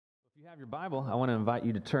you have your Bible, I want to invite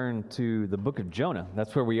you to turn to the book of Jonah.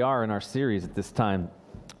 That's where we are in our series at this time.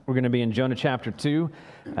 We're going to be in Jonah chapter 2.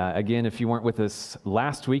 Again, if you weren't with us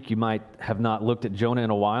last week, you might have not looked at Jonah in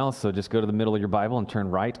a while, so just go to the middle of your Bible and turn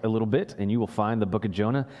right a little bit, and you will find the book of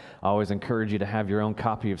Jonah. I always encourage you to have your own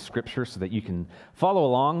copy of Scripture so that you can follow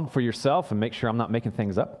along for yourself and make sure I'm not making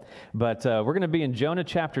things up. But we're going to be in Jonah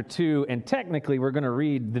chapter 2, and technically we're going to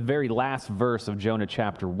read the very last verse of Jonah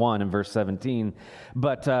chapter 1 and verse 17.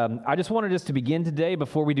 But I just wanted us to begin today.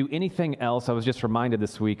 Before we do anything else, I was just reminded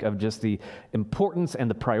this week of just the importance and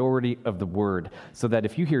the priority of the Word, so that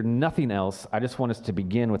if you hear nothing else, I just want us to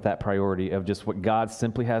begin with that priority of just what God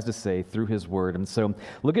simply has to say through His Word. And so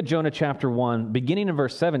look at Jonah chapter 1, beginning in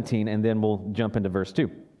verse 17, and then we'll jump into verse 2.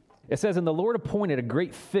 It says, "And the Lord appointed a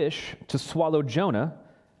great fish to swallow Jonah,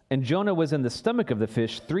 and Jonah was in the stomach of the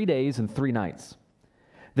fish 3 days and 3 nights.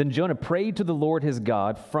 Then Jonah prayed to the Lord his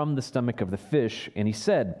God from the stomach of the fish, and he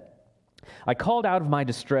said, I called out of my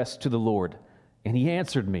distress to the Lord, and He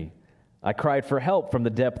answered me. I cried for help from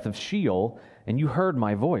the depth of Sheol, and you heard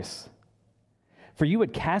my voice. For you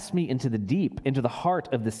had cast me into the deep, into the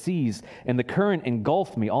heart of the seas, and the current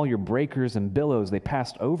engulfed me. All your breakers and billows, they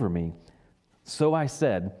passed over me. So I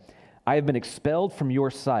said, I have been expelled from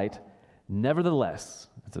your sight. Nevertheless,"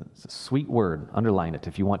 it's a sweet word, underline it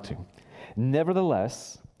if you want to.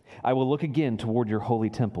 "Nevertheless, I will look again toward your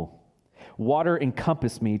holy temple. Water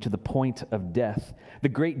encompassed me to the point of death. The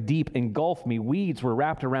great deep engulfed me. Weeds were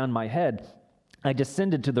wrapped around my head. I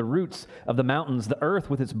descended to the roots of the mountains. The earth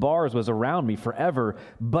with its bars was around me forever.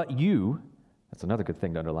 But you," that's another good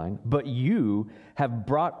thing to underline, "but you have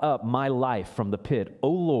brought up my life from the pit, O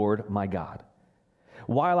Lord, my God.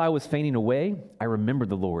 While I was fainting away, I remembered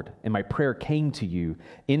the Lord, and my prayer came to you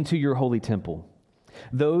into your holy temple.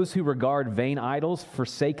 Those who regard vain idols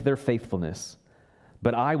forsake their faithfulness.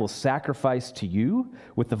 But I will sacrifice to you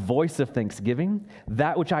with the voice of thanksgiving.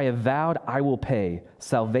 That which I have vowed I will pay.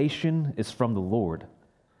 Salvation is from the Lord."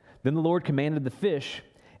 Then the Lord commanded the fish,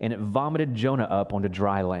 and it vomited Jonah up onto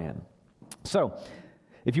dry land. So,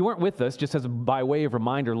 if you weren't with us, just as by way of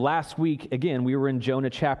reminder, last week, again, we were in Jonah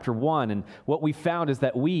chapter 1, and what we found is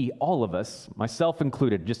that we, all of us, myself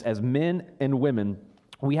included, just as men and women,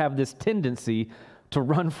 we have this tendency to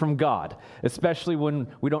run from God, especially when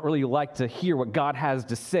we don't really like to hear what God has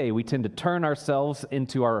to say. We tend to turn ourselves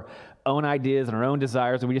into our own ideas and our own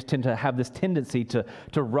desires, and we just tend to have this tendency to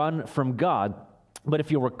run from God. But if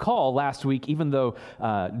you'll recall last week, even though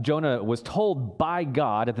Jonah was told by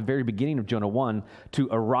God at the very beginning of Jonah 1 to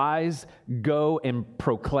arise, go, and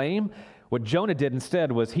proclaim, what Jonah did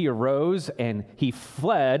instead was he arose and he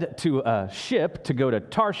fled to a ship to go to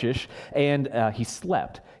Tarshish, and he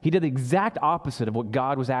slept. He did the exact opposite of what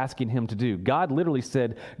God was asking him to do. God literally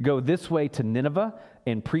said, go this way to Nineveh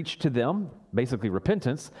and preach to them, basically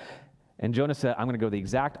repentance. And Jonah said, I'm going to go the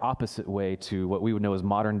exact opposite way to what we would know as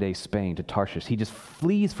modern-day Spain, to Tarshish. He just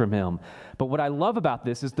flees from him. But what I love about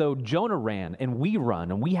this is though Jonah ran, and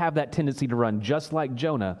we have that tendency to run just like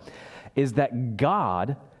Jonah, is that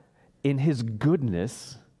God, in His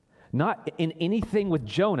goodness, not in anything with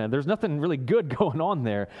Jonah, there's nothing really good going on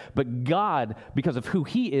there, but God, because of who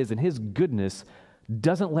He is and His goodness,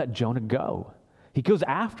 doesn't let Jonah go. He goes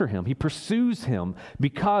after him. He pursues him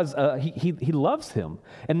because he loves him.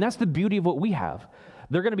 And that's the beauty of what we have.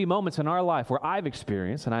 There are going to be moments in our life where I've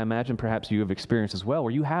experienced, and I imagine perhaps you have experienced as well,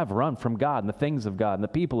 where you have run from God and the things of God and the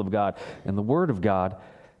people of God and the Word of God,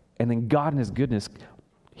 and then God in His goodness,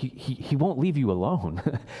 He won't leave you alone.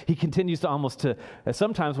 He continues to almost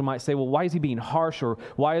sometimes we might say, well, why is He being harsh, or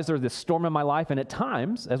why is there this storm in my life? And at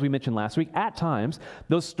times, as we mentioned last week, at times,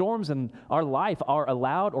 those storms in our life are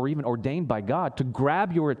allowed or even ordained by God to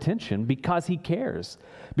grab your attention because He cares,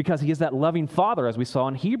 because He is that loving Father, as we saw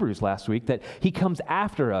in Hebrews last week, that He comes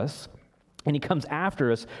after us, and He comes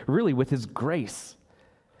after us really with His grace.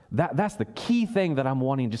 That's the key thing that I'm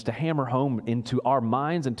wanting just to hammer home into our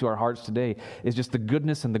minds and to our hearts today, is just the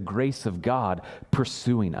goodness and the grace of God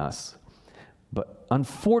pursuing us. But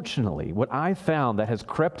unfortunately, what I found that has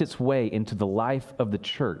crept its way into the life of the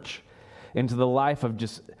church, into the life of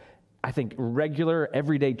just, I think, regular,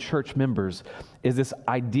 everyday church members, is this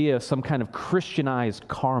idea of some kind of Christianized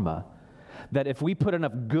karma. That if we put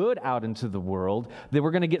enough good out into the world, then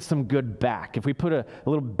we're going to get some good back. If we put a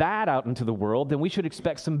little bad out into the world, then we should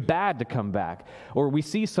expect some bad to come back. Or we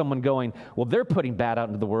see someone going, well, they're putting bad out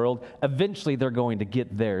into the world, eventually they're going to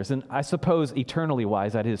get theirs. And I suppose eternally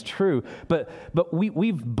wise that is true, but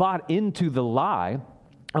we've bought into the lie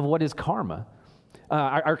of what is karma.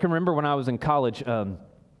 I can remember when I was in college,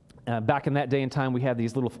 back in that day and time, we had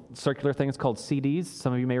these little circular things called CDs.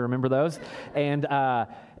 Some of you may remember those.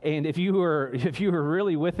 And if you were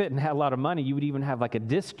really with it and had a lot of money, you would even have like a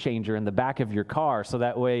disc changer in the back of your car, so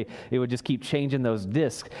that way it would just keep changing those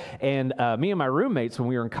discs. And me and my roommates, when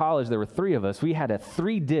we were in college, there were 3 of us. We had a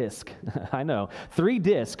 3-disc, I know,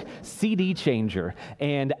 3-disc CD changer.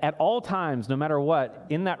 And at all times, no matter what,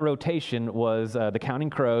 in that rotation was the Counting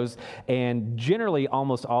Crows, and generally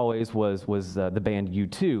almost always was the band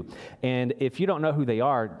U2. And if you don't know who they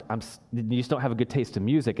are, you just don't have a good taste in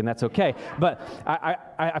music, and that's okay. But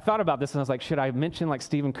I thought about this, and I was like, should I mention like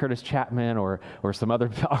Stephen Curtis Chapman or some other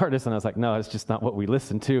artists? And I was like, no, it's just not what we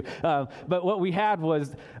listen to. But what we had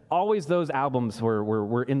was always those albums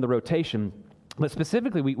were in the rotation. But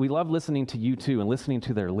specifically, we love listening to U2 and listening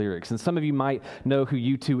to their lyrics. And some of you might know who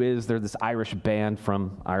U2 is. They're this Irish band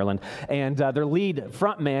from Ireland. And their lead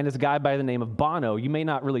frontman is a guy by the name of Bono. You may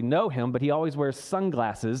not really know him, but he always wears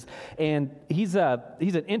sunglasses. And he's an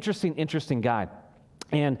interesting guy.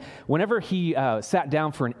 And whenever he sat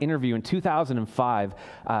down for an interview in 2005,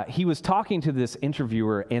 he was talking to this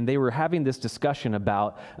interviewer, and they were having this discussion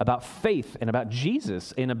about faith and about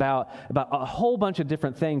Jesus and about a whole bunch of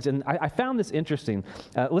different things. And I found this interesting.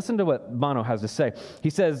 Listen to what Bono has to say. He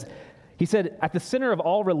said, at the center of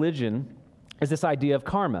all religion is this idea of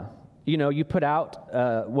karma. You know, you put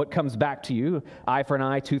out what comes back to you, eye for an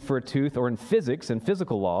eye, tooth for a tooth, or in physics and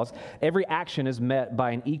physical laws, every action is met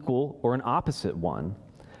by an equal or an opposite one.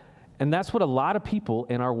 And that's what a lot of people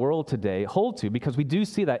in our world today hold to, because we do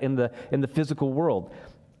see that in the physical world.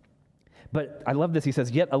 But I love this. He says,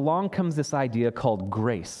 yet along comes this idea called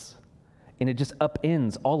grace, and it just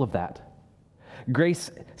upends all of that. Grace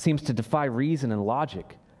seems to defy reason and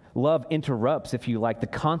logic. Love interrupts, if you like, the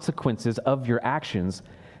consequences of your actions.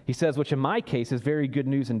 He says, which in my case is very good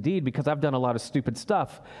news indeed, because I've done a lot of stupid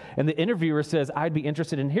stuff. And the interviewer says, I'd be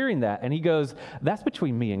interested in hearing that. And he goes, that's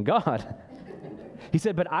between me and God. He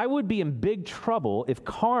said, but I would be in big trouble if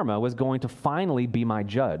karma was going to finally be my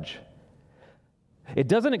judge. It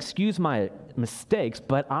doesn't excuse my mistakes,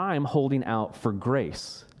 but I'm holding out for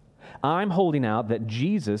grace. I'm holding out that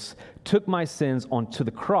Jesus took my sins onto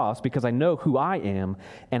the cross because I know who I am,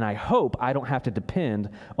 and I hope I don't have to depend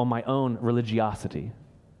on my own religiosity.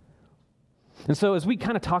 And so as we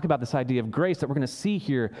kind of talk about this idea of grace that we're going to see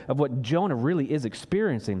here of what Jonah really is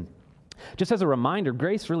experiencing, just as a reminder,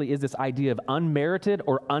 grace really is this idea of unmerited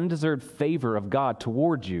or undeserved favor of God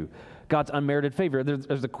towards you. God's unmerited favor.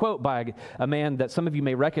 There's a quote by a man that some of you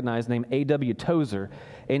may recognize named A.W. Tozer,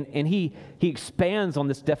 and he expands on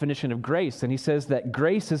this definition of grace, and he says that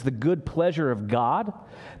grace is the good pleasure of God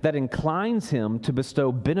that inclines him to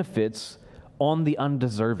bestow benefits on the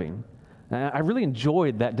undeserving. I really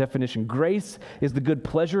enjoyed that definition. Grace is the good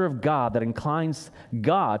pleasure of God that inclines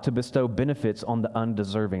God to bestow benefits on the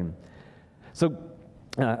undeserving. So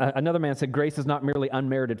another man said, grace is not merely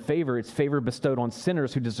unmerited favor, it's favor bestowed on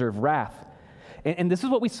sinners who deserve wrath. And this is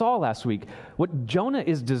what we saw last week. What Jonah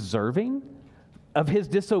is deserving of his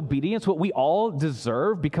disobedience, what we all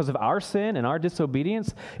deserve because of our sin and our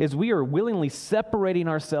disobedience, is we are willingly separating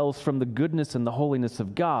ourselves from the goodness and the holiness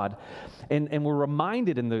of God. And we're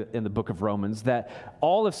reminded in the book of Romans that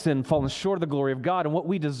all of sin fallen short of the glory of God, and what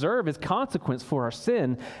we deserve is consequence for our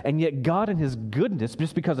sin, and yet God in his goodness,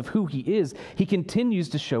 just because of who he is, he continues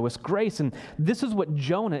to show us grace. And this is what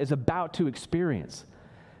Jonah is about to experience.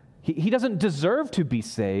 He doesn't deserve to be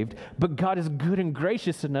saved, but God is good and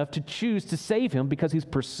gracious enough to choose to save him because he's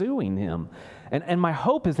pursuing him. And my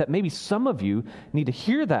hope is that maybe some of you need to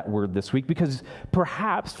hear that word this week, because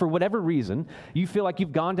perhaps for whatever reason, you feel like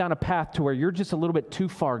you've gone down a path to where you're just a little bit too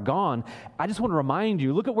far gone. I just want to remind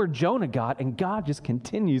you, look at where Jonah got, and God just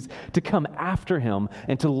continues to come after him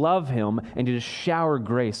and to love him and to just shower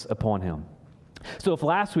grace upon him. So if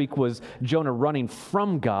last week was Jonah running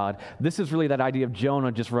from God, this is really that idea of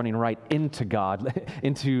Jonah just running right into God,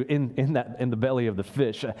 in the belly of the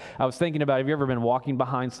fish. I was thinking about, have you ever been walking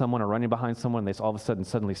behind someone or running behind someone, and they all of a sudden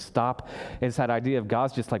suddenly stop? It's that idea of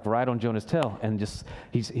God's just like right on Jonah's tail, and just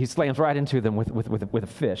he slams right into them with a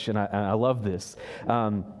fish, and I love this.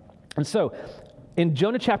 And so in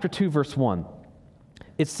Jonah chapter 2, verse 1,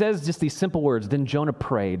 it says just these simple words, then Jonah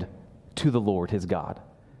prayed to the Lord his God.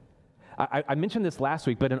 I mentioned this last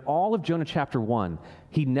week, but in all of Jonah chapter 1,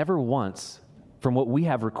 he never once, from what we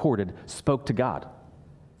have recorded, spoke to God.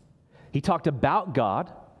 He talked about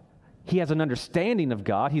God. He has an understanding of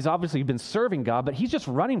God. He's obviously been serving God, but he's just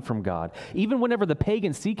running from God. Even whenever the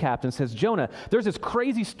pagan sea captain says, Jonah, there's this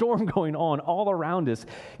crazy storm going on all around us.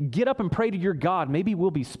 Get up and pray to your God. Maybe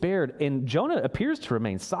we'll be spared. And Jonah appears to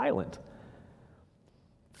remain silent.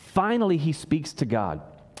 Finally, he speaks to God.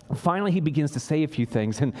 Finally, he begins to say a few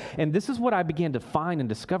things, and this is what I began to find and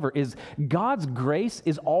discover is God's grace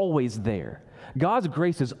is always there. God's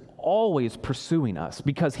grace is always pursuing us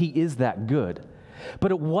because he is that good.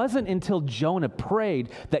 But it wasn't until Jonah prayed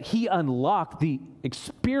that he unlocked the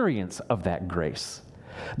experience of that grace,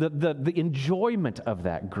 the enjoyment of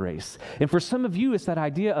that grace. And for some of you, it's that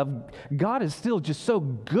idea of God is still just so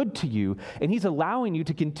good to you, and he's allowing you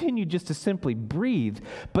to continue just to simply breathe.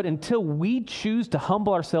 But until we choose to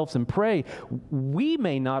humble ourselves and pray, we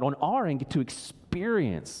may not on our end get to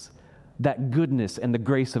experience that goodness and the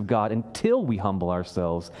grace of God until we humble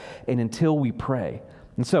ourselves and until we pray.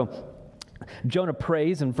 And so Jonah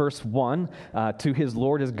prays in verse 1 to his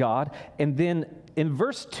Lord as God, and then in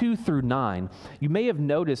verse 2 through 9, you may have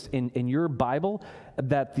noticed in your Bible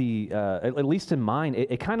that at least in mine,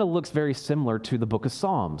 it kind of looks very similar to the book of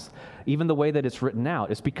Psalms, even the way that it's written out.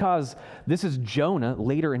 It's because this is Jonah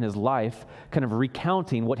later in his life kind of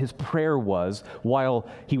recounting what his prayer was while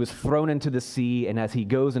he was thrown into the sea and as he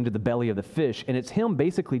goes into the belly of the fish. And it's him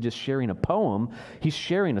basically just sharing a poem. He's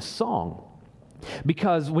sharing a song.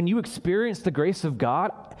 Because when you experience the grace of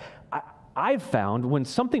God, I've found when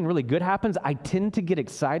something really good happens, I tend to get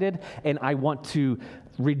excited and I want to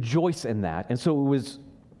rejoice in that. And so it was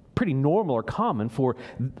pretty normal or common for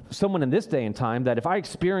someone in this day and time that if I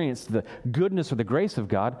experience the goodness or the grace of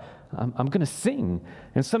God, I'm going to sing.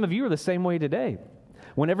 And some of you are the same way today.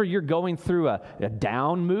 Whenever you're going through a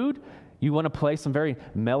down mood, you want to play some very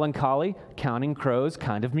melancholy, Counting Crows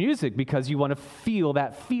kind of music because you want to feel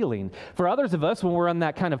that feeling. For others of us, when we're in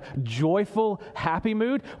that kind of joyful, happy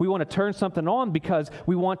mood, we want to turn something on because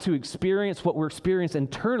we want to experience what we're experiencing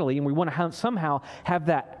internally, and we want to somehow have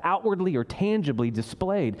that outwardly or tangibly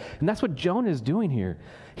displayed. And that's what Jonah is doing here.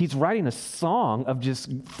 He's writing a song of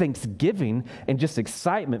just thanksgiving and just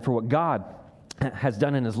excitement for what God has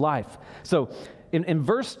done in his life. So in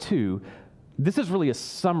verse 2, this is really a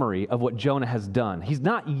summary of what Jonah has done. He's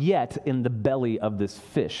not yet in the belly of this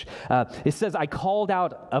fish. It says, I called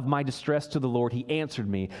out of my distress to the Lord. He answered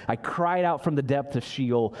me. I cried out from the depth of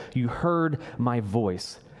Sheol. You heard my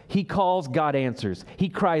voice. He calls, God answers. He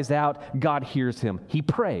cries out, God hears him. He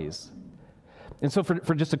prays. And so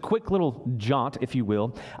for just a quick little jaunt, if you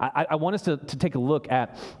will, I want us to take a look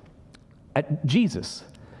at Jesus.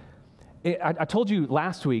 I told you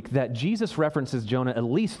last week that Jesus references Jonah at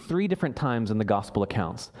least 3 different times in the gospel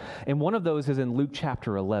accounts. And one of those is in Luke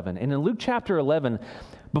chapter 11. And in Luke chapter 11,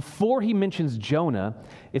 before he mentions Jonah,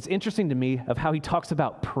 it's interesting to me of how he talks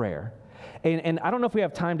about prayer. And I don't know if we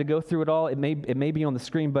have time to go through it all. It may be on the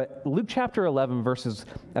screen, but Luke chapter 11 verses,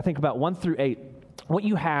 I think about 1 through 8, what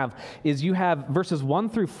you have is you have verses 1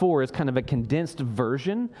 through 4 is kind of a condensed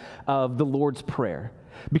version of the Lord's Prayer.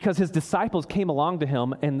 Because his disciples came along to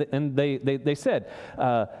him and they said,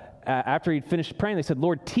 after he'd finished praying, they said,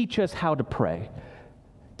 Lord, teach us how to pray.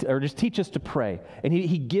 Or just teach us to pray. And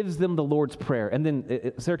he gives them the Lord's Prayer. And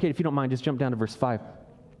then, Sarah Kate, if you don't mind, just jump down to verse 5.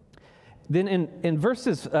 Then in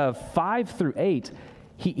verses 5 through 8,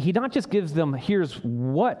 he not just gives them, here's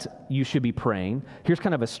what you should be praying, here's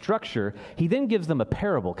kind of a structure. He then gives them a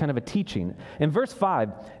parable, kind of a teaching. In verse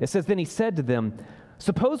 5, it says, then he said to them,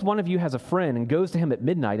 suppose one of you has a friend and goes to him at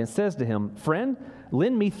midnight and says to him, friend,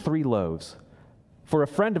 lend me 3 loaves. For a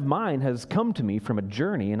friend of mine has come to me from a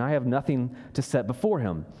journey, and I have nothing to set before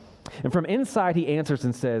him. And from inside he answers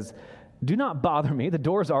and says, do not bother me. The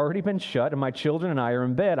door's already been shut, and my children and I are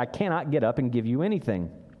in bed. I cannot get up and give you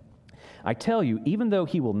anything. I tell you, even though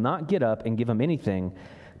he will not get up and give him anything,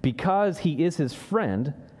 because he is his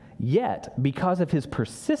friend, yet, because of his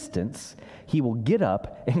persistence, he will get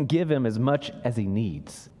up and give him as much as he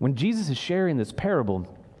needs. When Jesus is sharing this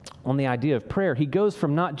parable on the idea of prayer, he goes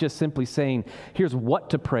from not just simply saying, here's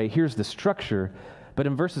what to pray, here's the structure, but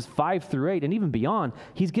in verses 5 through 8 and even beyond,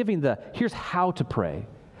 he's giving here's how to pray.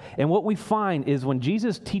 And what we find is when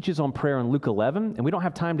Jesus teaches on prayer in Luke 11, and we don't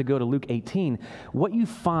have time to go to Luke 18, what you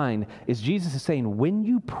find is Jesus is saying, when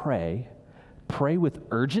you pray, pray with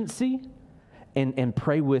urgency, and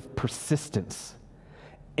pray with persistence.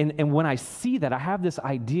 And when I see that, I have this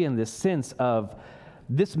idea and this sense of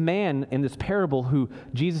this man in this parable who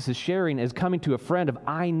Jesus is sharing is coming to a friend of,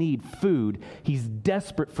 I need food. He's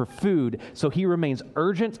desperate for food, so he remains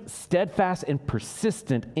urgent, steadfast, and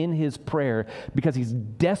persistent in his prayer because he's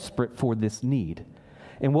desperate for this need.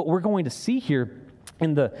 And what we're going to see here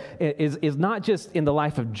is not just in the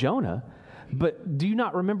life of Jonah, but do you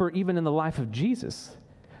not remember even in the life of Jesus?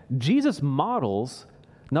 Jesus models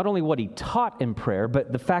not only what he taught in prayer,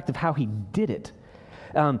 but the fact of how he did it.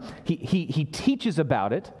 He teaches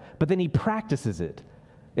about it, but then he practices it.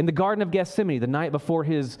 In the Garden of Gethsemane, the night before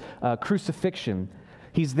his crucifixion,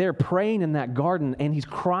 He's there praying in that garden, and he's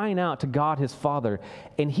crying out to God his Father,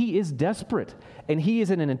 and he is desperate, and he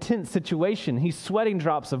is in an intense situation. He's sweating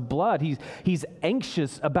drops of blood. He's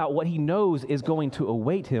anxious about what he knows is going to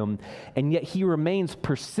await him, and yet he remains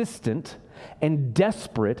persistent and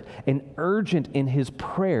desperate and urgent in his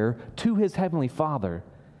prayer to his heavenly Father.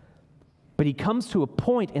 But he comes to a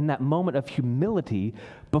point in that moment of humility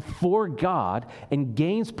before God and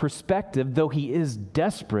gains perspective, though he is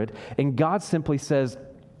desperate. And God simply says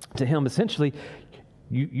to him, essentially,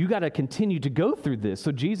 you got to continue to go through this.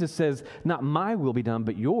 So Jesus says, not my will be done,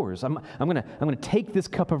 but yours. I'm going to take this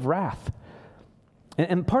cup of wrath.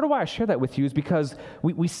 And part of why I share that with you is because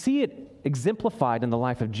we see it exemplified in the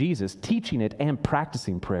life of Jesus, teaching it and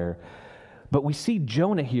practicing prayer. But we see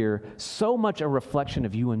Jonah here so much a reflection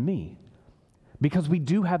of you and me. Because we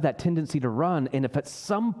do have that tendency to run, and if at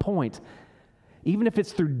some point, even if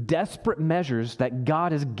it's through desperate measures that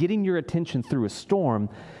God is getting your attention through a storm,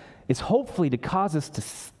 it's hopefully to cause us to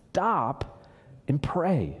stop and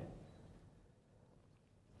pray.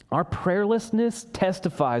 Our prayerlessness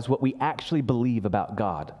testifies what we actually believe about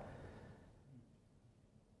God.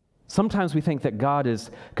 Sometimes we think that God is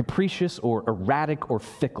capricious or erratic or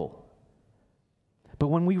fickle. But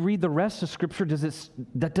when we read the rest of Scripture,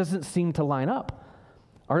 that doesn't seem to line up.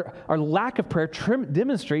 Our lack of prayer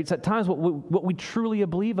demonstrates at times what we truly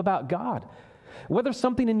believe about God. Whether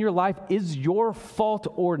something in your life is your fault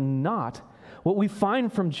or not, what we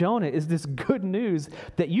find from Jonah is this good news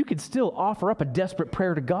that you could still offer up a desperate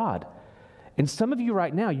prayer to God. And some of you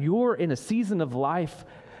right now, you're in a season of life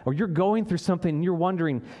or you're going through something and you're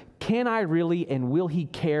wondering, can I really, and will he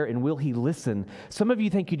care, and will he listen? Some of you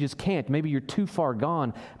think you just can't. Maybe you're too far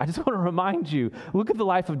gone. I just want to remind you, look at the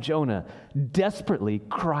life of Jonah. Desperately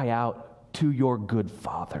cry out to your good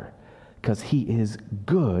Father, because he is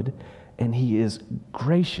good and he is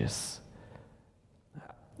gracious.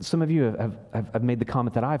 Some of you have made the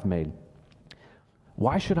comment that I've made.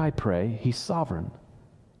 Why should I pray? He's sovereign.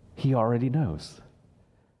 He already knows.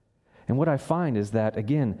 And what I find is that,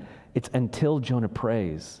 again, it's until Jonah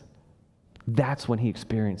prays, that's when he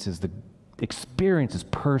experiences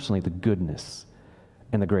personally the goodness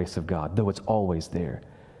and the grace of God, though it's always there.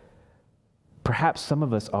 Perhaps some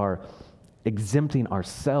of us are exempting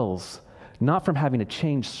ourselves, not from having a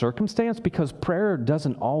changed circumstance, because prayer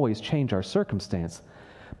doesn't always change our circumstance,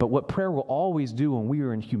 but what prayer will always do when we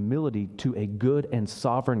are in humility to a good and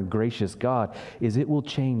sovereign, gracious God is it will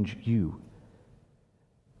change you.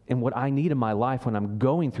 And what I need in my life when I'm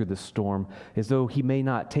going through this storm is, though he may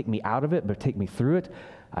not take me out of it, but take me through it,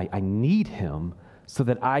 I need him so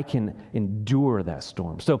that I can endure that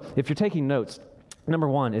storm. So if you're taking notes, number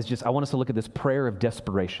one is just, I want us to look at this prayer of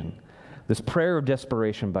desperation. This prayer of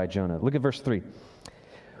desperation by Jonah. Look at verse 3.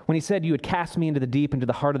 When he said, you would cast me into the deep, into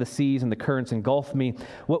the heart of the seas, and the currents engulf me,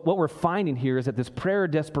 what we're finding here is that this prayer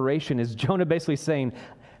of desperation is Jonah basically saying,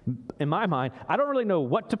 in my mind, I don't really know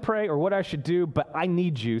what to pray or what I should do, but I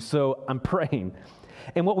need you, so I'm praying.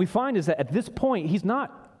 And what we find is that at this point,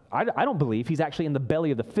 I don't believe he's actually in the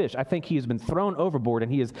belly of the fish. I think he has been thrown overboard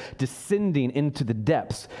and he is descending into the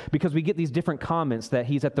depths, because we get these different comments that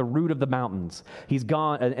he's at the root of the mountains. He's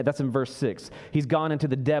gone, that's in verse 6. He's gone into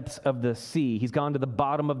the depths of the sea. He's gone to the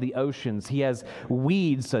bottom of the oceans. He has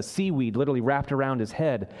weeds, seaweed literally wrapped around his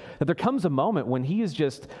head. That there comes a moment when he is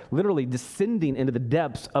just literally descending into the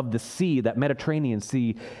depths of the sea, that Mediterranean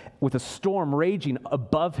Sea, with a storm raging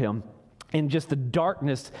above him. And just the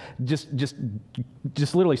darkness just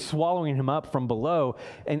literally swallowing him up from below.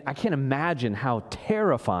 And I can't imagine how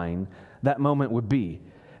terrifying that moment would be.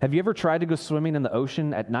 Have you ever tried to go swimming in the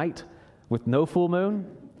ocean at night with no full moon?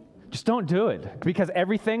 Just don't do it, because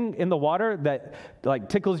everything in the water that like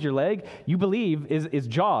tickles your leg, you believe is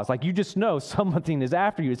Jaws. Like, you just know something is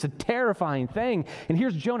after you. It's a terrifying thing. And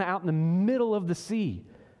here's Jonah out in the middle of the sea,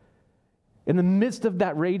 in the midst of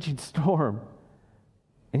that raging storm.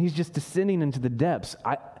 And he's just descending into the depths.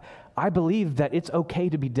 I believe that it's okay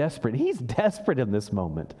to be desperate. He's desperate in this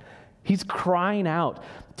moment. He's crying out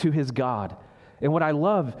to his God. And what I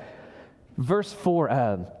love, verse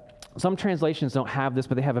 4, some translations don't have this,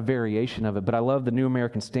 but they have a variation of it. But I love the New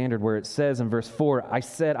American Standard where it says in verse 4, I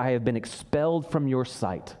said, I have been expelled from your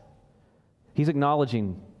sight. He's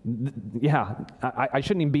acknowledging, I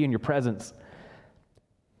shouldn't even be in your presence.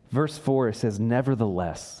 Verse 4, it says,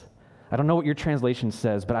 nevertheless. I don't know what your translation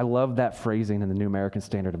says, but I love that phrasing in the New American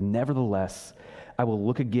Standard of nevertheless, I will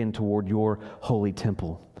look again toward your holy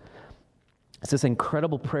temple. It's this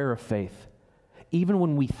incredible prayer of faith. Even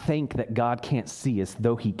when we think that God can't see us,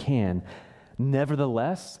 though he can,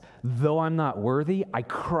 nevertheless, though I'm not worthy, I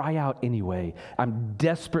cry out anyway. I'm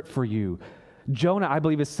desperate for you. Jonah, I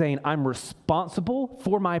believe, is saying, I'm responsible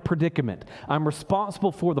for my predicament. I'm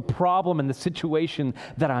responsible for the problem and the situation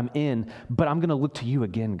that I'm in, but I'm going to look to you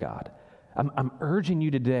again, God. I'm urging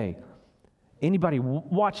you today, anybody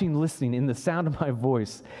watching, listening, in the sound of my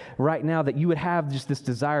voice right now, that you would have just this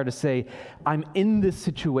desire to say, I'm in this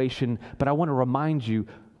situation, but I want to remind you,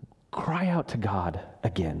 cry out to God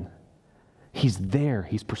again. He's there.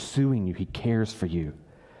 He's pursuing you. He cares for you.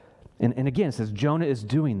 And again, it says Jonah is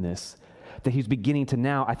doing this, that he's beginning to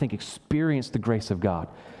now, I think, experience the grace of God.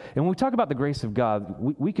 And when we talk about the grace of God,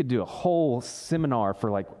 we could do a whole seminar for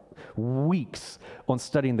like weeks on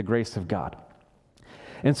studying the grace of God.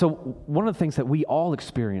 And so one of the things that we all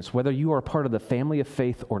experience, whether you are a part of the family of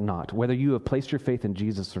faith or not, whether you have placed your faith in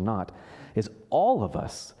Jesus or not, is all of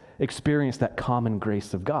us experience that common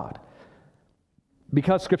grace of God.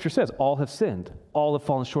 Because Scripture says, all have sinned, all have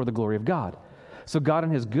fallen short of the glory of God. So God, in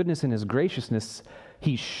His goodness and His graciousness,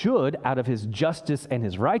 He should, out of His justice and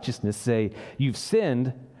His righteousness, say, you've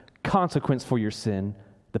sinned, consequence for your sin,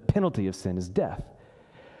 the penalty of sin is death.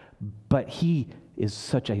 But He is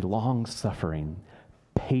such a long-suffering,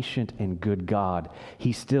 patient, and good God.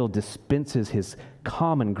 He still dispenses His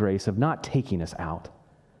common grace of not taking us out,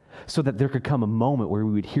 so that there could come a moment where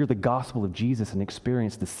we would hear the gospel of Jesus and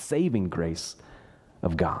experience the saving grace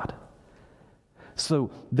of God.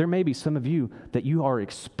 So there may be some of you that you are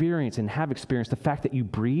experiencing and have experienced the fact that you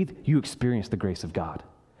breathe, you experience the grace of God.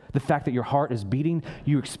 The fact that your heart is beating,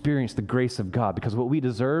 you experience the grace of God, because what we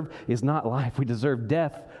deserve is not life. We deserve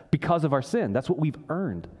death because of our sin. That's what we've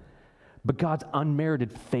earned. But God's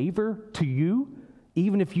unmerited favor to you,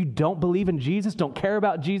 even if you don't believe in Jesus, don't care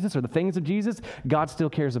about Jesus or the things of Jesus, God still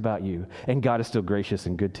cares about you, and God is still gracious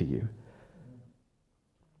and good to you.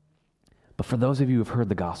 But for those of you who have heard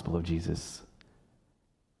the gospel of Jesus,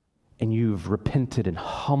 and you've repented and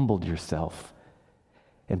humbled yourself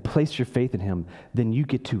and placed your faith in Him, then you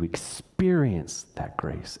get to experience that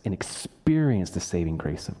grace and experience the saving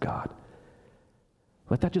grace of God.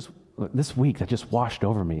 This week, that just washed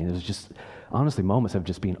over me. And it was just, honestly, moments of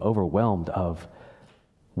just being overwhelmed of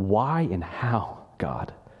why and how,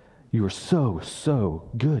 God, you are so, so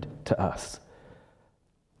good to us.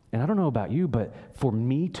 And I don't know about you, but for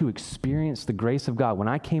me to experience the grace of God, when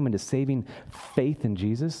I came into saving faith in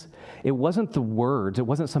Jesus, it wasn't the words, it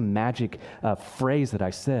wasn't some magic phrase that I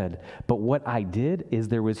said, but what I did is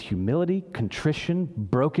there was humility, contrition,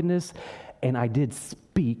 brokenness, and I did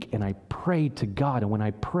speak and I prayed to God. And when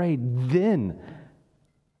I prayed, then,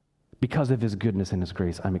 because of His goodness and His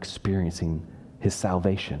grace, I'm experiencing His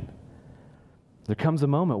salvation. There comes a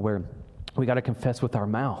moment where we got to confess with our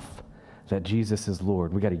mouth that Jesus is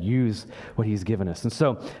Lord. We got to use what He's given us. And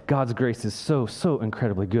so God's grace is so, so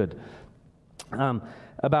incredibly good.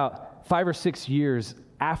 About 5 or 6 years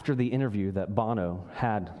after the interview that Bono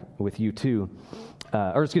had with U2,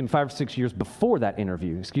 5 or 6 years before that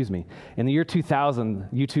interview, in the year 2000,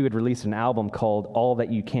 U2 had released an album called All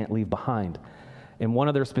That You Can't Leave Behind. And one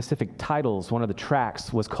of their specific titles, one of the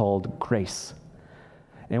tracks, was called Grace.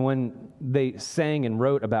 And when they sang and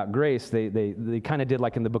wrote about grace, they kind of did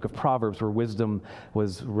like in the book of Proverbs, where wisdom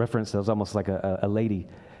was referenced as almost like a lady.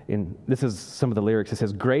 And this is some of the lyrics. It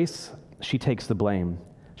says, grace, she takes the blame.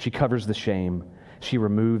 She covers the shame. She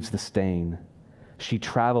removes the stain. She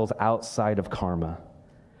travels outside of karma,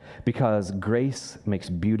 because grace makes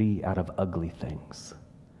beauty out of ugly things.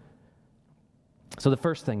 So the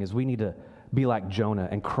first thing is we need to be like Jonah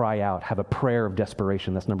and cry out, have a prayer of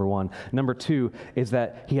desperation. That's number one. Number two is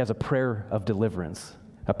that he has a prayer of deliverance.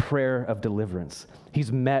 A prayer of deliverance.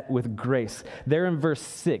 He's met with grace. There in verse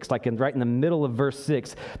 6, right in the middle of verse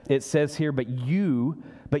 6, it says here, but you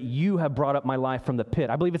have brought up my life from the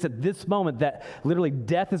pit. I believe it's at this moment that literally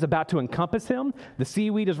death is about to encompass him. The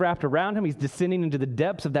seaweed is wrapped around him. He's descending into the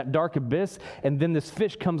depths of that dark abyss, and then this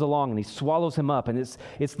fish comes along and he swallows him up. And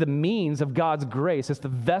it's the means of God's grace. It's the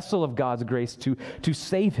vessel of God's grace to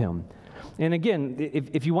save him. And again,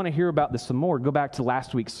 if you want to hear about this some more, go back to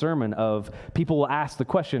last week's sermon of people will ask the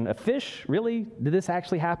question, a fish? Really? Did this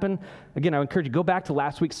actually happen? Again, I would encourage you, go back to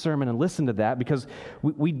last week's sermon and listen to that, because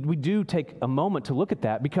we do take a moment to look at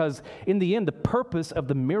that, because in the end, the purpose of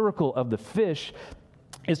the miracle of the fish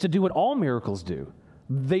is to do what all miracles do.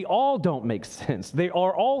 They all don't make sense. They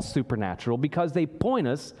are all supernatural because they point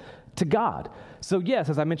us to God. So yes,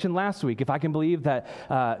 as I mentioned last week, if I can believe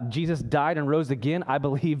that Jesus died and rose again, I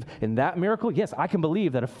believe in that miracle. Yes, I can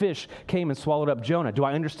believe that a fish came and swallowed up Jonah. Do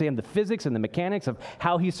I understand the physics and the mechanics of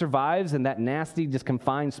how he survives in that nasty, just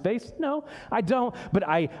confined space? No, I don't. But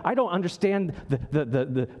I don't understand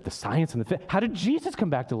the science and how did Jesus come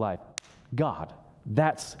back to life? God.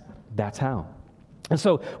 That's how. And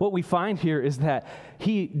so what we find here is that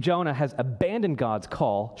Jonah, has abandoned God's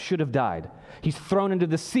call, should have died. He's thrown into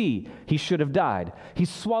the sea, he should have died. He's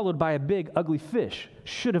swallowed by a big, ugly fish,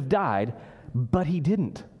 should have died, but he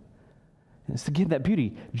didn't. And it's again that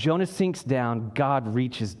beauty. Jonah sinks down, God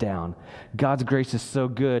reaches down. God's grace is so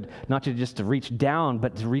good, not just to reach down,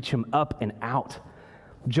 but to reach him up and out.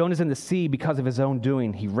 Jonah's in the sea because of his own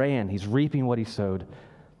doing. He ran, he's reaping what he sowed.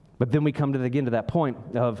 But then we come to that point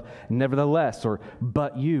of nevertheless, or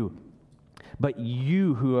but you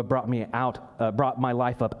who have brought me out, brought my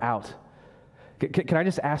life up out. Can I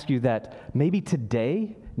just ask you that maybe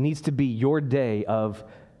today needs to be your day of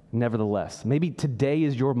nevertheless. Maybe today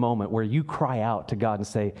is your moment where you cry out to God and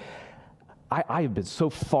say, I have been so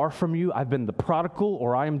far from you. I've been the prodigal,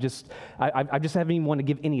 or I just haven't even want to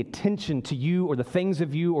give any attention to you or the things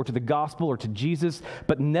of you or to the gospel or to Jesus.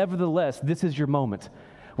 But nevertheless, this is your moment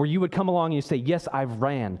where you would come along and you say, yes, I've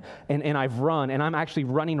ran and I've run, and I'm actually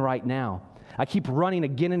running right now. I keep running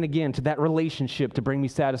again and again to that relationship to bring me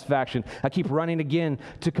satisfaction. I keep running again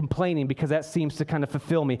to complaining because that seems to kind of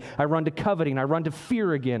fulfill me. I run to coveting. I run to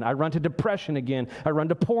fear again. I run to depression again. I run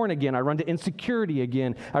to porn again. I run to insecurity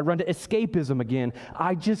again. I run to escapism again.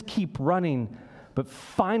 I just keep running. But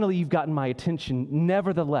finally, you've gotten my attention.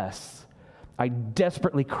 Nevertheless, I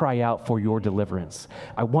desperately cry out for your deliverance.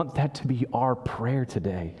 I want that to be our prayer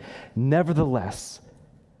today. Nevertheless,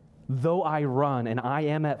 though I run and I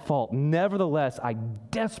am at fault, nevertheless, I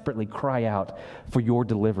desperately cry out for your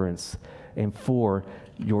deliverance and for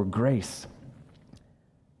your grace.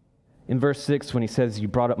 In verse 6, when he says, you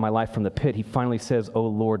brought up my life from the pit, he finally says, O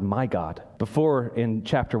Lord, my God. Before, in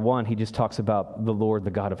chapter 1, he just talks about the Lord, the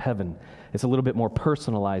God of heaven. It's a little bit more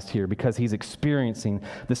personalized here because he's experiencing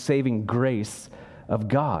the saving grace of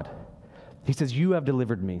God. He says, you have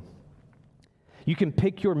delivered me. You can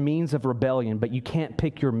pick your means of rebellion, but you can't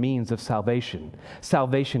pick your means of salvation.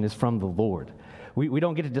 Salvation is from the Lord. We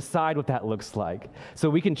don't get to decide what that looks like. So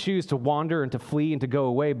we can choose to wander and to flee and to go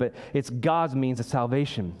away, but it's God's means of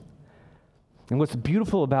salvation. And what's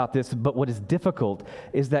beautiful about this, but what is difficult,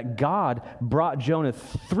 is that God brought Jonah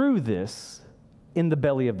through this in the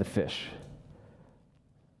belly of the fish.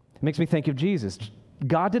 It makes me think of Jesus.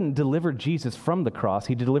 God didn't deliver Jesus from the cross.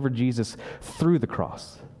 He delivered Jesus through the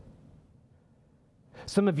cross.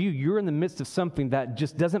 Some of you, you're in the midst of something that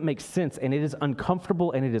just doesn't make sense, and it is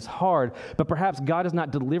uncomfortable and it is hard, but perhaps God is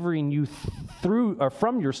not delivering you through or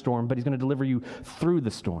from your storm, but he's going to deliver you through the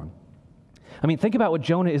storm. I mean, think about what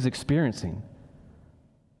Jonah is experiencing.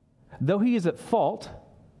 Though he is at fault,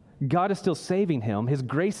 God is still saving him. His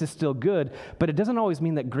grace is still good, but it doesn't always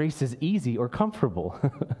mean that grace is easy or comfortable.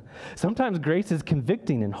 Sometimes grace is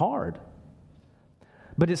convicting and hard.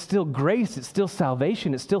 But it's still grace, it's still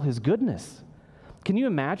salvation, it's still his goodness. Can you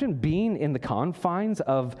imagine being in the confines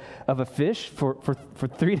of a fish for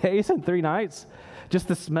 3 days and 3 nights? Just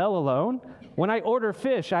the smell alone? When I order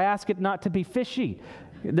fish, I ask it not to be fishy.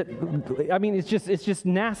 I mean, it's just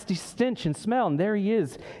nasty stench and smell, and there he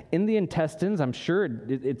is in the intestines. I'm sure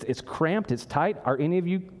it's cramped, it's tight. Are any of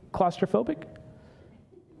you claustrophobic?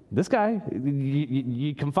 This guy,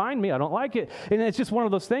 you confine me, I don't like it. And it's just one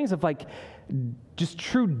of those things of like just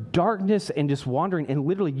true darkness and just wandering, and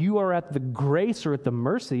literally you are at the grace or at the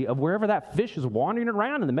mercy of wherever that fish is wandering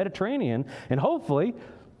around in the Mediterranean, and hopefully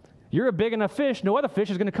you're a big enough fish, no other fish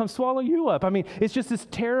is going to come swallow you up. I mean, it's just this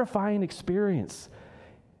terrifying experience.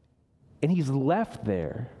 And he's left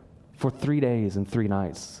there for 3 days and 3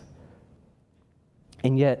 nights.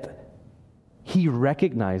 And yet, he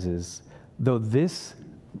recognizes, though this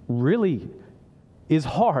really is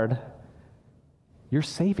hard, you're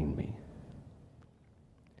saving me.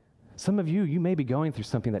 Some of you may be going through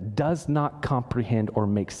something that does not comprehend or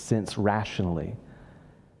make sense rationally.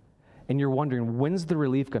 And you're wondering, when's the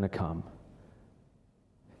relief going to come?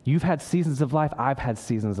 You've had seasons of life, I've had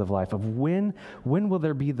seasons of life, of when will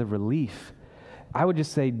there be the relief? I would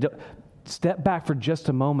just say, step back for just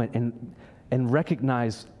a moment and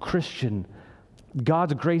recognize, Christian,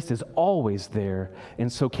 God's grace is always there,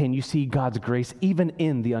 and so can you see God's grace even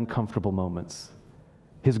in the uncomfortable moments?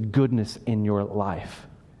 His goodness in your life.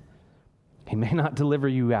 He may not deliver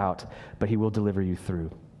you out, but he will deliver you through.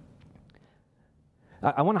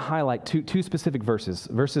 I want to highlight two specific verses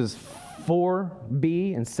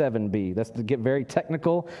 4b and 7b. That's to get very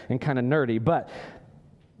technical and kind of nerdy. But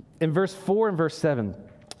in verse 4 and verse 7,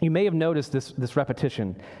 you may have noticed this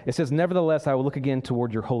repetition. It says, nevertheless, I will look again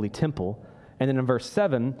toward your holy temple. And then in verse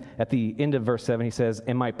 7, at the end of verse 7, he says,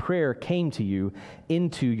 and my prayer came to you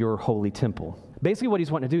into your holy temple. Basically what he's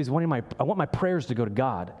wanting to do is I want my prayers to go to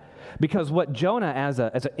God. Because what Jonah as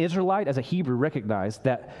an Israelite, as a Hebrew, recognized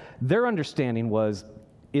that their understanding was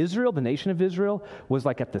Israel, the nation of Israel, was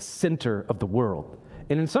like at the center of the world.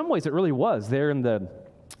 And in some ways it really was. There in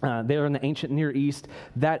the ancient Near East,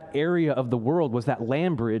 that area of the world was that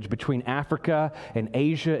land bridge between Africa and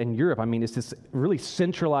Asia and Europe. I mean, it's this really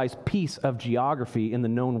centralized piece of geography in the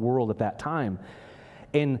known world at that time.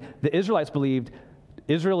 And the Israelites believed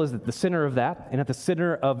Israel is at the center of that, and at the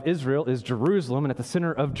center of Israel is Jerusalem, and at the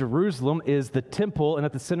center of Jerusalem is the temple, and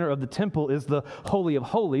at the center of the temple is the Holy of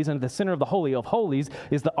Holies, and at the center of the Holy of Holies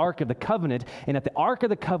is the Ark of the Covenant, and at the Ark of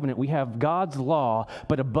the Covenant we have God's law,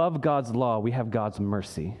 but above God's law we have God's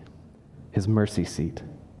mercy, his mercy seat.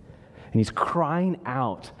 And he's crying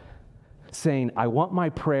out, saying, I want my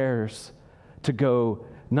prayers to go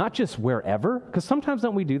not just wherever, because sometimes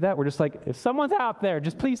don't we do that? We're just like, if someone's out there,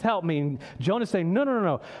 just please help me. And Jonah's saying,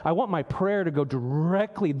 no. I want my prayer to go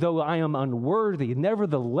directly, though I am unworthy.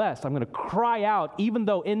 Nevertheless, I'm going to cry out, even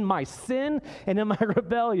though in my sin and in my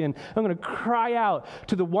rebellion, I'm going to cry out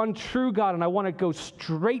to the one true God, and I want to go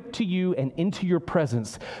straight to you and into your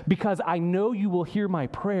presence, because I know you will hear my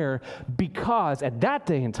prayer, because at that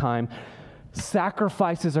day and time,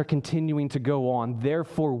 sacrifices are continuing to go on,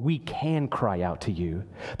 therefore we can cry out to you.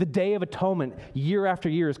 The Day of Atonement, year after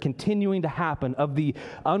year, is continuing to happen, of the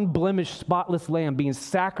unblemished, spotless lamb being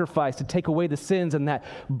sacrificed to take away the sins, and that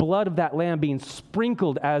blood of that lamb being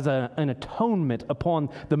sprinkled as an atonement upon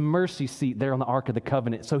the mercy seat there on the Ark of the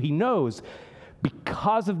Covenant. So he knows,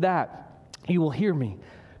 because of that, you will hear me.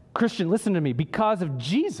 Christian, listen to me. Because of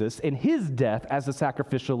Jesus and his death as the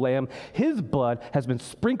sacrificial lamb, his blood has been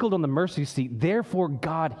sprinkled on the mercy seat. Therefore,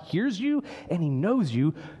 God hears you and he knows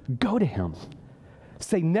you. Go to him.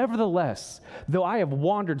 Say, nevertheless, though I have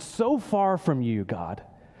wandered so far from you, God,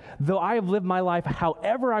 though I have lived my life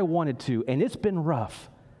however I wanted to, and it's been rough,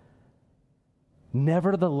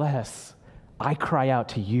 nevertheless, I cry out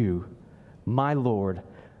to you, my Lord,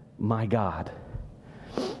 my God.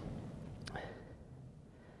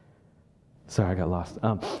 Sorry, I got lost.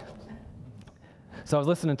 So I was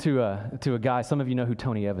listening to a guy. Some of you know who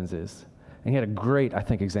Tony Evans is. And he had a great, I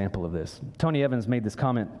think, example of this. Tony Evans made this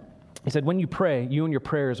comment. He said, when you pray, you and your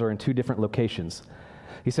prayers are in two different locations.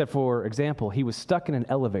 He said, for example, he was stuck in an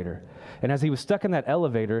elevator. And as he was stuck in that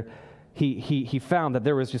elevator, he found that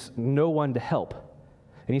there was just no one to help.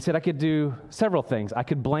 And he said, I could do several things. I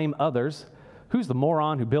could blame others. Who's the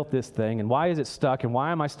moron who built this thing, and why is it stuck, and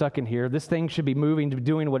why am I stuck in here? This thing should be moving, to be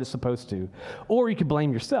doing what it's supposed to. Or you could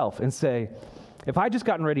blame yourself and say, if I just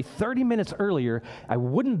gotten ready 30 minutes earlier, I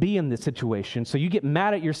wouldn't be in this situation, so you get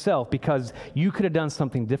mad at yourself because you could have done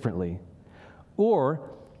something differently. Or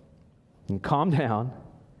you can calm down,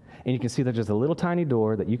 and you can see that there's a little tiny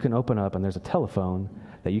door that you can open up, and there's a telephone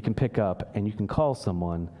that you can pick up, and you can call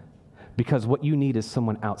someone, because what you need is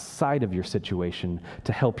someone outside of your situation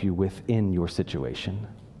to help you within your situation.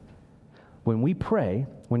 When we pray,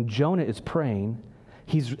 when Jonah is praying,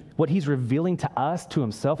 what he's revealing to us, to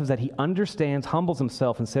himself, is that he understands, humbles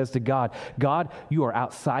himself, and says to God, God, you are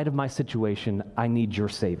outside of my situation. I need your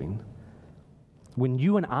saving. When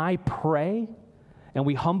you and I pray and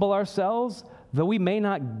we humble ourselves, though we may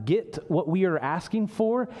not get what we are asking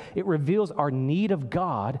for, it reveals our need of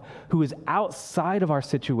God, who is outside of our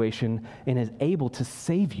situation and is able to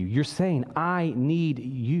save you. You're saying, I need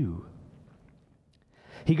you.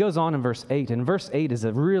 He goes on in verse 8, and verse 8 is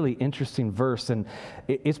a really interesting verse, and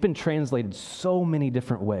it's been translated so many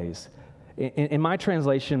different ways. In my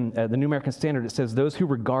translation, the New American Standard, it says, those who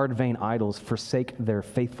regard vain idols forsake their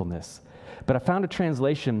faithfulness. But I found a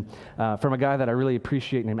translation from a guy that I really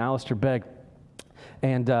appreciate named Alistair Begg.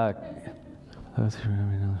 And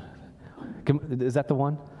is that the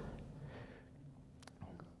one?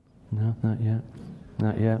 No, not yet.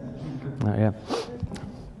 Not yet. Not yet.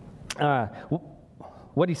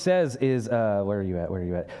 What he says is, where are you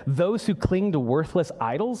at? Those who cling to worthless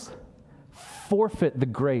idols forfeit the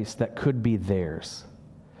grace that could be theirs.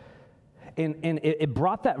 And it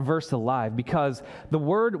brought that verse alive, because the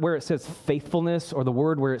word where it says faithfulness, or the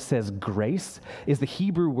word where it says grace, is the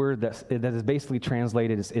Hebrew word that is basically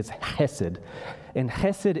translated as hesed. And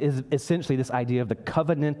hesed is essentially this idea of the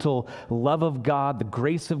covenantal love of God, the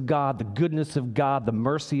grace of God, the goodness of God, the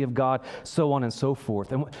mercy of God, so on and so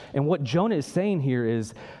forth. And what Jonah is saying here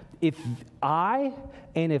is, if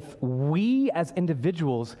we as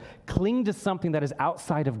individuals cling to something that is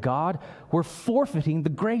outside of God, we're forfeiting the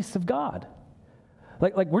grace of God.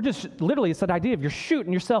 Like we're just, literally, it's that idea of you're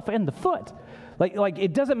shooting yourself in the foot. Like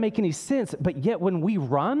it doesn't make any sense, but yet when we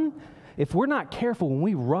run, if we're not careful, when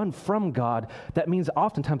we run from God, that means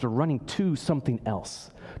oftentimes we're running to something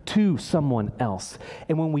else, to someone else.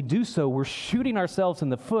 And when we do so, we're shooting ourselves in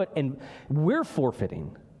the foot, and we're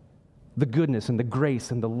forfeiting the goodness and the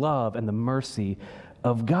grace and the love and the mercy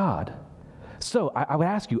of God. So I would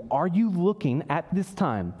ask you, are you looking at this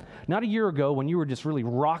time, not a year ago when you were just really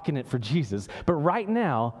rocking it for Jesus, but right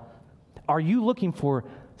now, are you looking for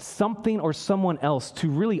something or someone else to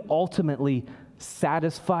really ultimately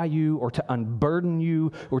satisfy you or to unburden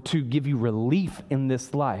you or to give you relief in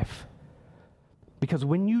this life? Because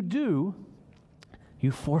when you do,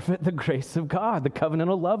 you forfeit the grace of God, the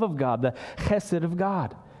covenantal love of God, the chesed of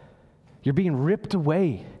God. You're being ripped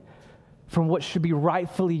away from what should be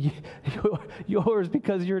rightfully yours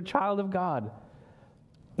because you're a child of God.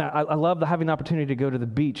 Now, I love having the opportunity to go to the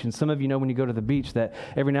beach, and some of you know when you go to the beach that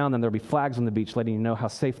every now and then there'll be flags on the beach letting you know how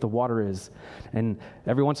safe the water is. And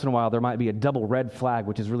every once in a while there might be a double red flag,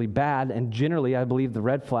 which is really bad, and generally I believe the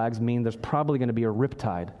red flags mean there's probably going to be a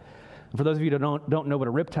riptide. And for those of you that don't know what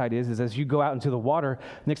a riptide is as you go out into the water,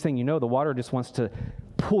 next thing you know, the water just wants to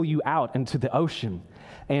pull you out into the ocean.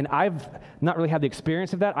 And I've not really had the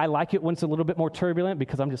experience of that. I like it when it's a little bit more turbulent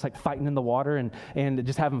because I'm just like fighting in the water and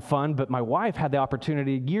just having fun. But my wife had the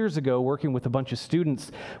opportunity years ago working with a bunch of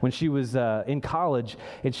students when she was in college,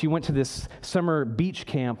 and she went to this summer beach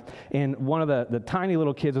camp, and one of the tiny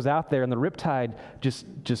little kids was out there, and the riptide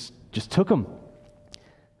just took him.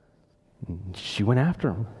 She went after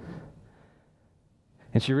him.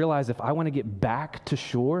 And she realized, if I want to get back to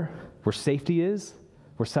shore where safety is,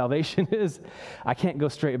 where salvation is, I can't go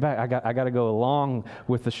straight back. I got to go along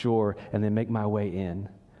with the shore and then make my way in.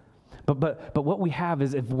 But what we have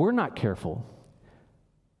is, if we're not careful,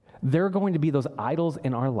 there are going to be those idols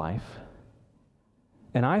in our life.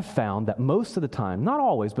 And I've found that most of the time, not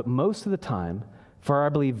always, but most of the time, for I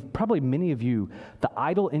believe probably many of you, the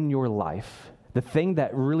idol in your life, the thing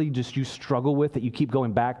that really just you struggle with, that you keep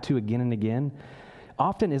going back to again and again,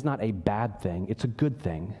 often is not a bad thing. It's a good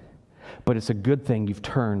thing. But it's a good thing you've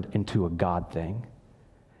turned into a God thing.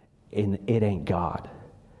 And it ain't God.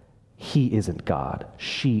 He isn't God.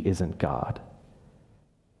 She isn't God.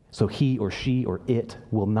 So he or she or it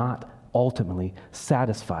will not ultimately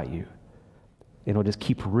satisfy you. It'll just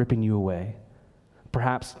keep ripping you away.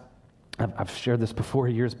 Perhaps, I've shared this before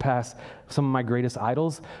years past, some of my greatest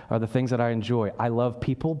idols are the things that I enjoy. I love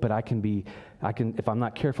people, but I can, if I'm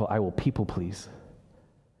not careful, I will people please.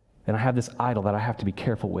 And I have this idol that I have to be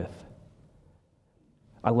careful with.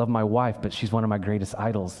 I love my wife, but she's one of my greatest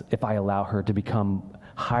idols. If I allow her to become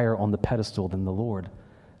higher on the pedestal than the Lord,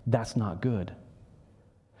 that's not good.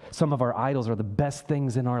 Some of our idols are the best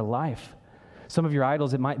things in our life. Some of your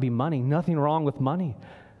idols, it might be money. Nothing wrong with money.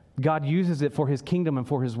 God uses it for his kingdom and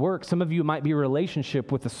for his work. Some of you might be a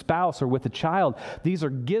relationship with a spouse or with a child. These are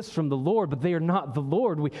gifts from the Lord, but they are not the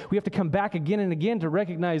Lord. We have to come back again and again to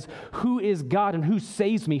recognize who is God and who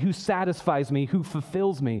saves me, who satisfies me, who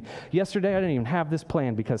fulfills me. Yesterday, I didn't even have this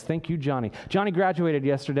planned because thank you, Johnny. Johnny graduated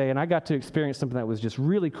yesterday, and I got to experience something that was just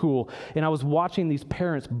really cool. And I was watching these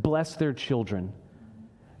parents bless their children.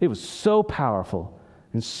 It was so powerful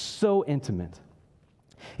and so intimate.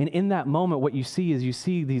 And in that moment, what you see is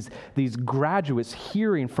these graduates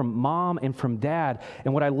hearing from mom and from dad.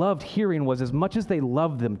 And what I loved hearing was, as much as they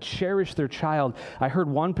loved them, cherished their child, I heard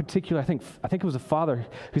one particular, I think it was a father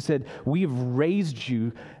who said, "We have raised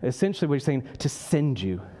you," essentially what he's saying, to send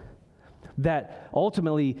you. That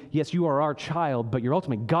ultimately, yes, you are our child, but you're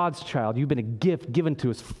ultimately God's child. You've been a gift given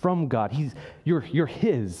to us from God. You're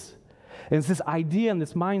his. And it's this idea and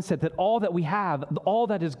this mindset that all that we have, all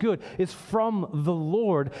that is good, is from the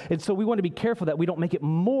Lord. And so we want to be careful that we don't make it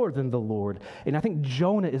more than the Lord. And I think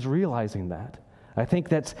Jonah is realizing that. I think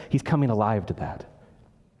he's coming alive to that.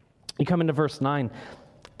 You come into verse 9.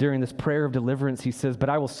 During this prayer of deliverance, he says, "But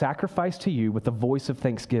I will sacrifice to you with the voice of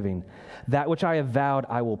thanksgiving. That which I have vowed,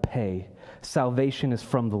 I will pay. Salvation is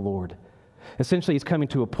from the Lord." Essentially, he's coming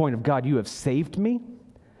to a point of, God, you have saved me,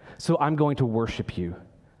 so I'm going to worship you.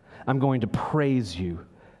 I'm going to praise you.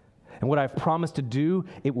 And what I've promised to do,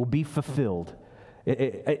 it will be fulfilled.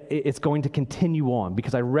 It's going to continue on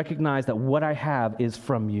because I recognize that what I have is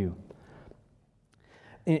from you.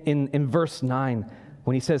 In verse 9,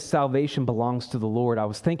 when he says salvation belongs to the Lord, I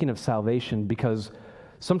was thinking of salvation because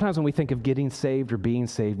sometimes when we think of getting saved or being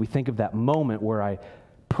saved, we think of that moment where I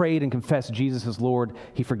prayed and confessed Jesus as Lord.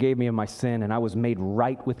 He forgave me of my sin, and I was made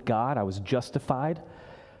right with God. I was justified.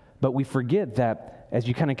 But we forget that as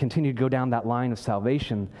you kind of continue to go down that line of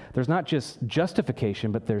salvation, there's not just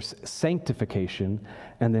justification, but there's sanctification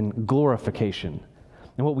and then glorification.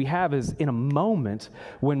 And what we have is, in a moment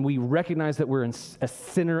when we recognize that we're a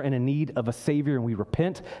sinner and in need of a Savior and we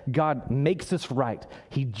repent, God makes us right.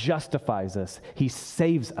 He justifies us. He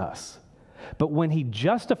saves us. But when he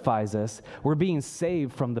justifies us, we're being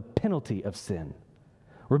saved from the penalty of sin.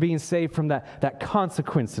 We're being saved from that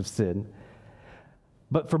consequence of sin.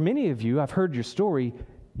 But for many of you, I've heard your story,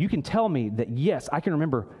 you can tell me that, yes, I can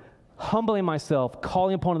remember humbling myself,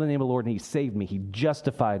 calling upon the name of the Lord, and he saved me. He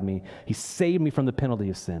justified me. He saved me from the penalty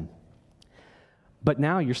of sin. But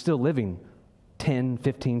now you're still living 10,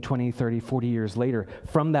 15, 20, 30, 40 years later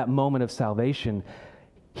from that moment of salvation.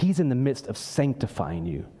 He's in the midst of sanctifying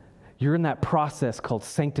you. You're in that process called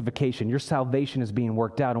sanctification. Your salvation is being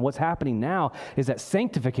worked out. And what's happening now is that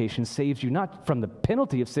sanctification saves you not from the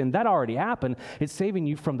penalty of sin. That already happened. It's saving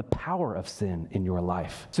you from the power of sin in your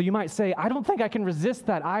life. So you might say, I don't think I can resist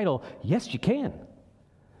that idol. Yes, you can.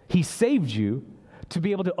 He saved you to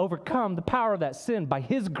be able to overcome the power of that sin by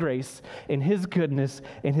his grace and his goodness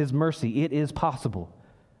and his mercy. It is possible.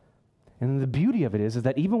 And the beauty of it is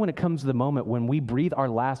that even when it comes to the moment when we breathe our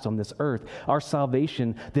last on this earth, our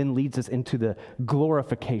salvation then leads us into the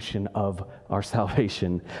glorification of our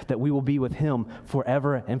salvation, that we will be with him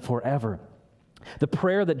forever and forever. The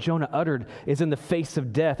prayer that Jonah uttered is in the face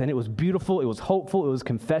of death, and it was beautiful, it was hopeful, it was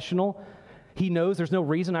confessional. He knows there's no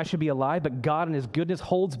reason I should be alive, but God in his goodness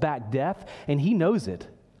holds back death, and he knows it.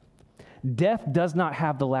 Death does not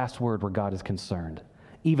have the last word where God is concerned.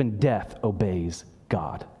 Even death obeys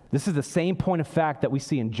God. This is the same point of fact that we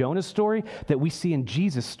see in Jonah's story that we see in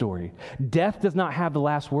Jesus' story. Death does not have the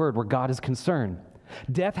last word where God is concerned.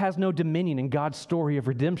 Death has no dominion in God's story of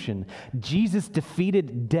redemption. Jesus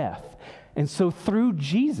defeated death. And so through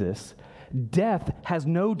Jesus, death has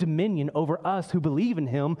no dominion over us who believe in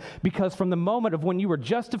him, because from the moment of when you were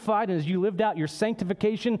justified and as you lived out your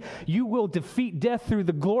sanctification, you will defeat death through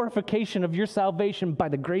the glorification of your salvation by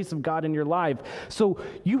the grace of God in your life. So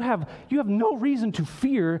you have no reason to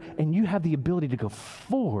fear, and you have the ability to go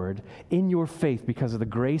forward in your faith because of the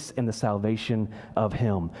grace and the salvation of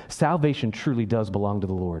him. Salvation truly does belong to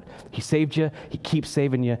the Lord. He saved you, he keeps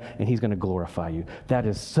saving you, and he's going to glorify you. That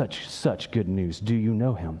is such good news. Do you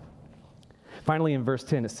know him? Finally, in verse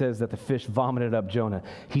 10, it says that the fish vomited up Jonah.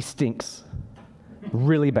 He stinks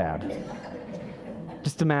really bad.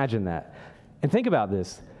 Just imagine that. And think about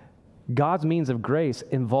this. God's means of grace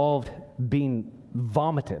involved being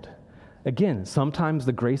vomited. Again, sometimes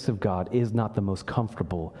the grace of God is not the most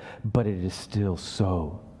comfortable, but it is still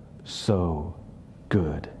so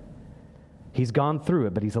good. He's gone through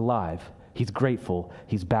it, but he's alive. He's grateful.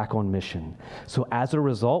 He's back on mission. So as a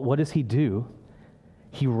result, what does he do?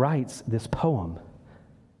 He writes this poem.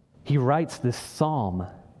 He writes this psalm.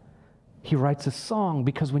 He writes a song,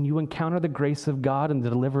 because when you encounter the grace of God and the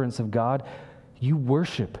deliverance of God, you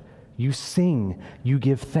worship, you sing, you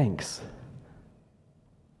give thanks.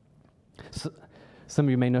 So, some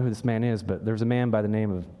of you may know who this man is, but there's a man by the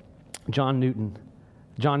name of John Newton.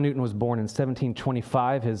 John Newton was born in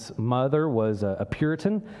 1725. His mother was a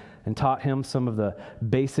Puritan and taught him some of the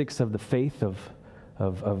basics of the faith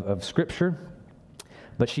of Scripture.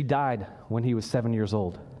 But she died when he was 7 years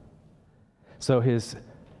old. So his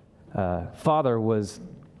father was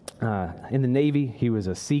in the Navy. He was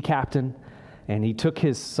a sea captain, and he took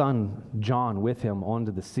his son, John, with him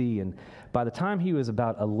onto the sea. And by the time he was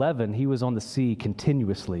about 11, he was on the sea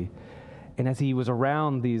continuously. And as he was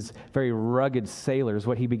around these very rugged sailors,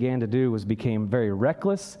 what he began to do was became very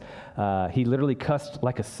reckless. He literally cussed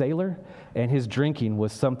like a sailor, and his drinking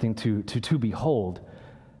was something to behold.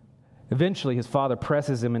 Eventually, his father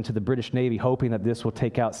presses him into the British Navy, hoping that this will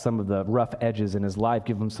take out some of the rough edges in his life,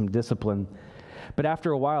 give him some discipline. But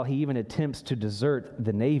after a while, he even attempts to desert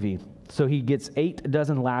the Navy. So he gets 8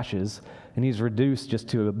 dozen lashes, and he's reduced just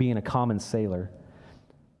to being a common sailor.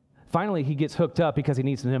 Finally, he gets hooked up because he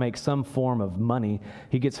needs to make some form of money.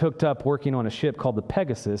 He gets hooked up working on a ship called the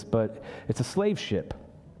Pegasus, but it's a slave ship.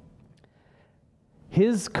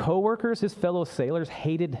 His co-workers, his fellow sailors,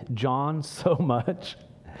 hated John so much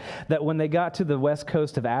that when they got to the west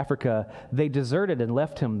coast of Africa, they deserted and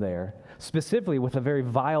left him there, specifically with a very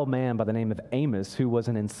vile man by the name of Amos, who was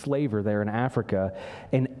an enslaver there in Africa.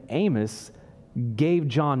 And Amos gave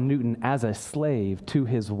John Newton as a slave to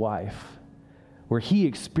his wife, where he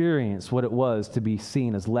experienced what it was to be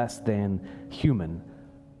seen as less than human.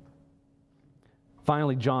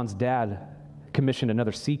 Finally, John's dad commissioned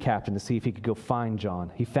another sea captain to see if he could go find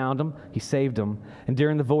John. He found him, he saved him, and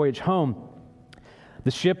during the voyage home, the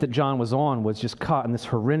ship that John was on was just caught in this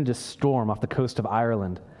horrendous storm off the coast of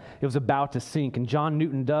Ireland. It was about to sink, and John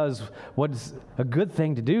Newton does what's a good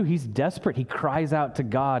thing to do. He's desperate. He cries out to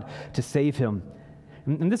God to save him.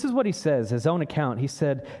 And this is what he says, his own account. He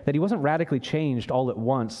said that he wasn't radically changed all at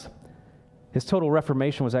once. His total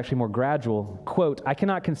reformation was actually more gradual. Quote, "I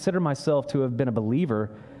cannot consider myself to have been a believer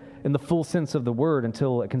in the full sense of the word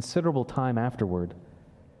until a considerable time afterward."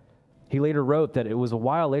 He later wrote that it was a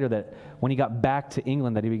while later that when he got back to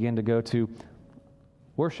England that he began to go to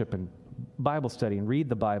worship and Bible study and read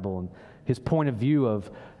the Bible, and his point of view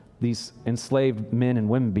of these enslaved men and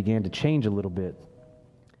women began to change a little bit.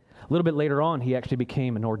 A little bit later on, he actually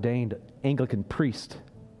became an ordained Anglican priest.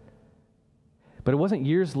 But it wasn't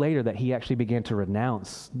years later that he actually began to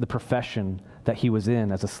renounce the profession that he was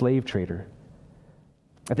in as a slave trader.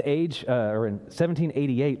 At the age, or in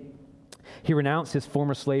 1788, he renounced his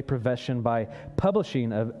former slave profession by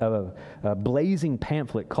publishing a blazing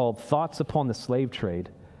pamphlet called Thoughts Upon the Slave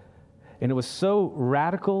Trade. And it was so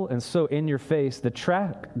radical and so in your face. The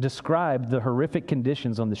tract described the horrific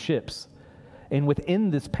conditions on the ships. And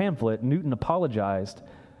within this pamphlet, Newton apologized,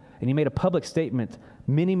 and he made a public statement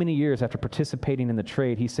many, many years after participating in the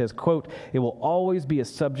trade. He says, quote, "It will always be a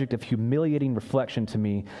subject of humiliating reflection to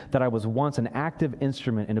me that I was once an active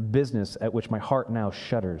instrument in a business at which my heart now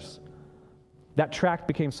shudders." That tract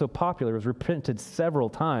became so popular, it was reprinted several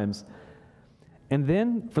times. And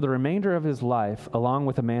then, for the remainder of his life, along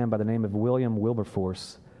with a man by the name of William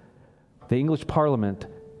Wilberforce, the English Parliament,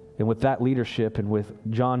 and with that leadership and with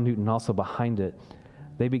John Newton also behind it,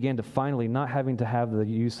 they began to finally, not having to have the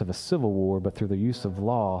use of a civil war, but through the use of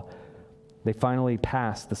law, they finally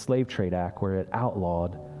passed the Slave Trade Act where it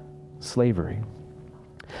outlawed slavery.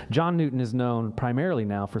 John Newton is known primarily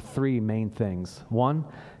now for three main things. One,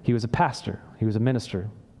 he was a pastor. He was a minister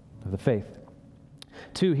of the faith.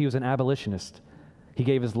 Two, he was an abolitionist. He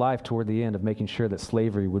gave his life toward the end of making sure that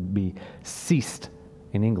slavery would be ceased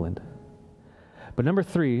in England. But number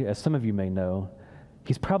three, as some of you may know,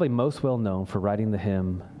 he's probably most well known for writing the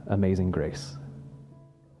hymn, Amazing Grace.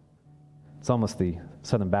 It's almost the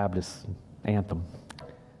Southern Baptist anthem.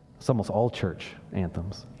 It's almost all church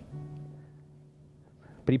anthems.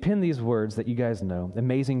 But he penned these words that you guys know,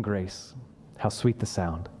 "Amazing grace, how sweet the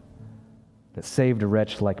sound, that saved a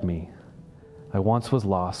wretch like me. I once was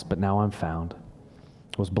lost, but now I'm found.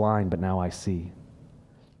 Was blind, but now I see.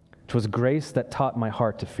 'Twas grace that taught my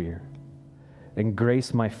heart to fear, and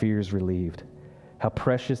grace my fears relieved. How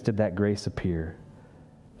precious did that grace appear,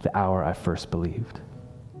 the hour I first believed."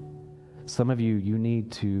 Some of you, you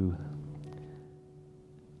need to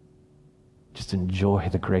just enjoy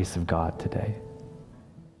the grace of God today.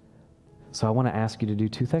 So I want to ask you to do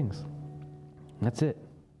two things. That's it.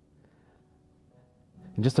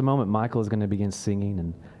 In just a moment, Michael is going to begin singing,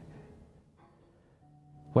 and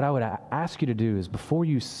what I would ask you to do is before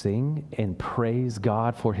you sing and praise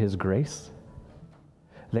God for his grace,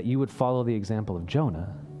 that you would follow the example of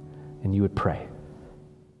Jonah and you would pray.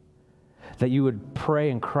 That you would pray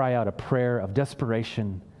and cry out a prayer of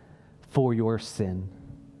desperation for your sin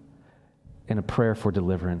and a prayer for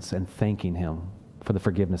deliverance and thanking him for the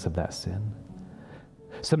forgiveness of that sin.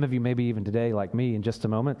 Some of you, maybe even today, like me, in just a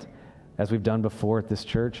moment, as we've done before at this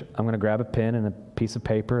church, I'm going to grab a pen and a piece of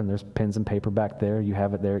paper, and there's pens and paper back there. You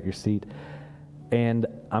have it there at your seat. And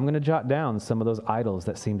I'm going to jot down some of those idols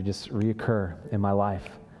that seem to just reoccur in my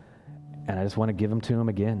life. And I just want to give them to him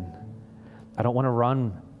again. I don't want to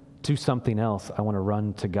run to something else. I want to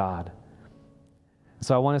run to God.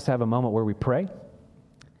 So I want us to have a moment where we pray.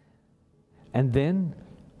 And then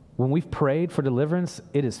when we've prayed for deliverance,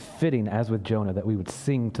 it is fitting, as with Jonah, that we would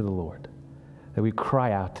sing to the Lord, that we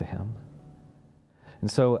cry out to him.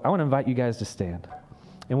 And so I want to invite you guys to stand.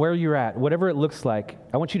 And where you're at, whatever it looks like,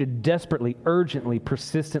 I want you to desperately, urgently,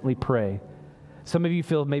 persistently pray. Some of you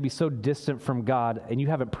feel maybe so distant from God and you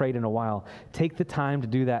haven't prayed in a while. Take the time to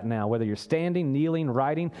do that now, whether you're standing, kneeling,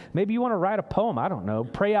 writing. Maybe you want to write a poem. I don't know.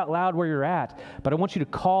 Pray out loud where you're at. But I want you to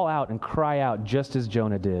call out and cry out just as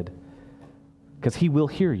Jonah did, because he will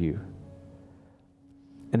hear you.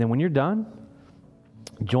 And then when you're done,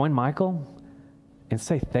 join Michael and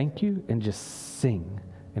say thank you and just sing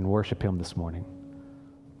and worship him this morning.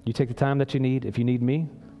 You take the time that you need. If you need me,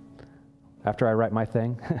 after I write my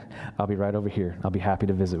thing, I'll be right over here. I'll be happy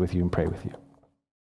to visit with you and pray with you.